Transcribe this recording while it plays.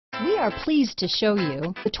We are pleased to show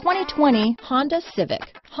you the 2020 Honda Civic.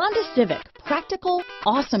 Honda Civic, practical,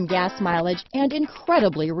 awesome gas mileage, and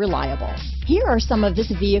incredibly reliable. Here are some of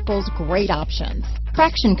this vehicle's great options: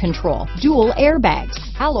 traction control, dual airbags,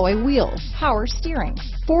 alloy wheels, power steering,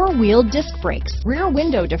 four-wheel disc brakes, rear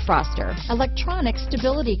window defroster, electronic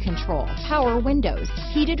stability control, power windows,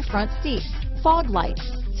 heated front seats, fog lights,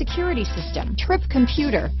 security system, trip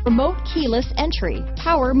computer, remote keyless entry,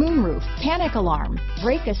 power moonroof, panic alarm,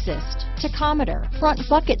 brake assist, tachometer, front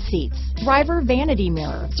bucket seats, driver vanity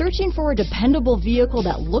mirror. Searching for a dependable vehicle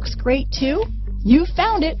that looks great too? You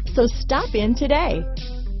found it, so stop in today.